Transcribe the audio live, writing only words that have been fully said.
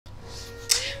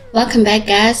Welcome back,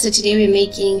 guys. So today we're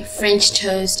making French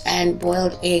toast and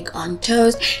boiled egg on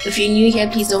toast. If you're new here,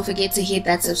 please don't forget to hit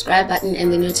that subscribe button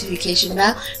and the notification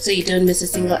bell so you don't miss a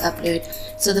single upload.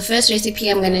 So the first recipe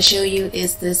I'm going to show you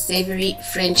is the savory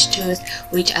French toast,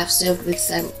 which I've served with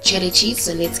some cheddar cheese.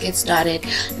 So let's get started.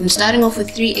 I'm starting off with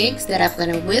 3 eggs that I'm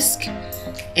going to whisk,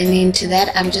 and then to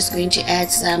that I'm just going to add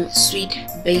some sweet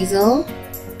basil.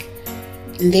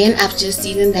 And then I've just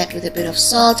seasoned that with a bit of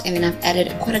salt, and then I've added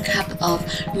a 1/4 cup of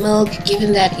milk,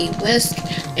 given that a whisk,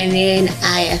 and then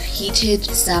I have heated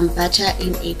some butter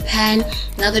in a pan.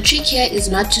 Now the trick here is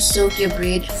not to soak your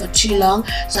bread for too long,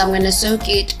 so I'm going to soak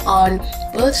it on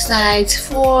both sides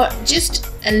for just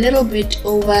a little bit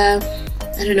over,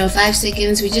 I don't know, 5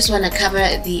 seconds. We just want to cover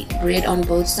the bread on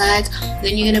both sides.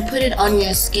 Then you're going to put it on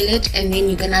your skillet, and then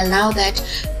you're going to allow that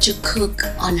to cook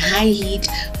on high heat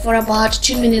for about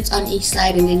 2 minutes on each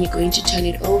side, and then you're going to turn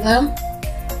it over.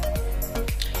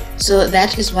 So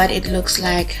that is what it looks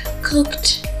like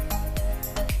cooked.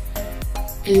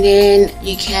 And then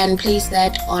you can place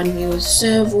that on your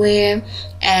serveware,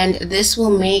 and this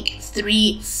will make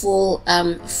 3 full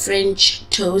French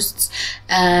toasts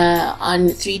on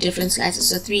 3 different slices.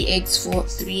 So 3 eggs for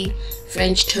 3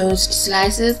 French toast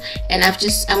slices. And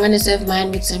I'm going to serve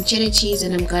mine with some cheddar cheese,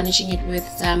 and I'm garnishing it with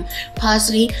some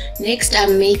parsley. Next,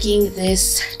 I'm making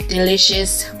this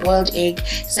delicious boiled egg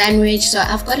sandwich. So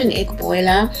I've got an egg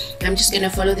boiler. I'm just going to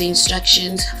follow the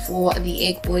instructions for the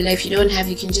egg boiler. If you don't have,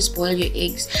 you can just boil your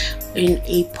eggs in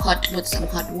a pot with some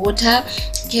hot water.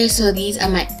 Okay, so these are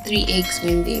my 3 eggs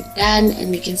when they're done,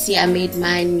 and you can see I made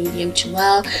mine medium to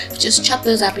well. Just chop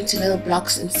those up into little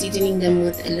blocks and seasoning them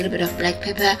with a little bit of black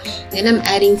pepper. Then I'm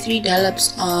adding 3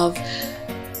 dollops of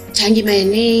tangy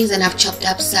mayonnaise, and I've chopped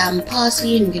up some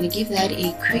parsley, and I'm going to give that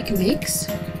a quick mix.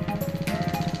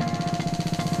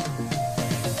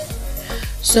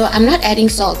 So I'm not adding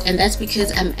salt, and that's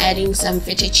because I'm adding some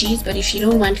feta cheese. But if you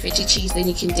don't want feta cheese, then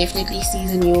you can definitely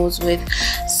season yours with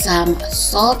some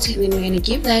salt. And then we're going to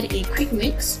give that a quick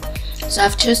mix. So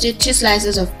I've toasted 2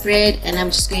 slices of bread, and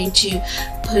I'm just going to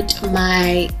put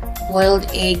my boiled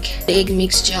egg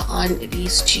mixture on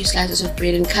these 2 slices of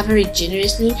bread and cover it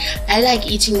generously. I like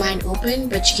eating mine open,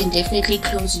 but you can definitely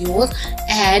close yours.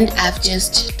 And I've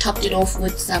just topped it off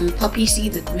with some poppy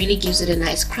seed that really gives it a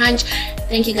nice crunch.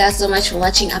 Thank you guys so much for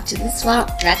watching up to this far.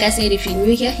 Like I said, if you're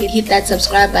new here, hit that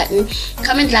subscribe button,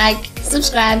 comment, like,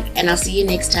 subscribe, and I'll see you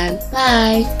next time.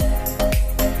 Bye.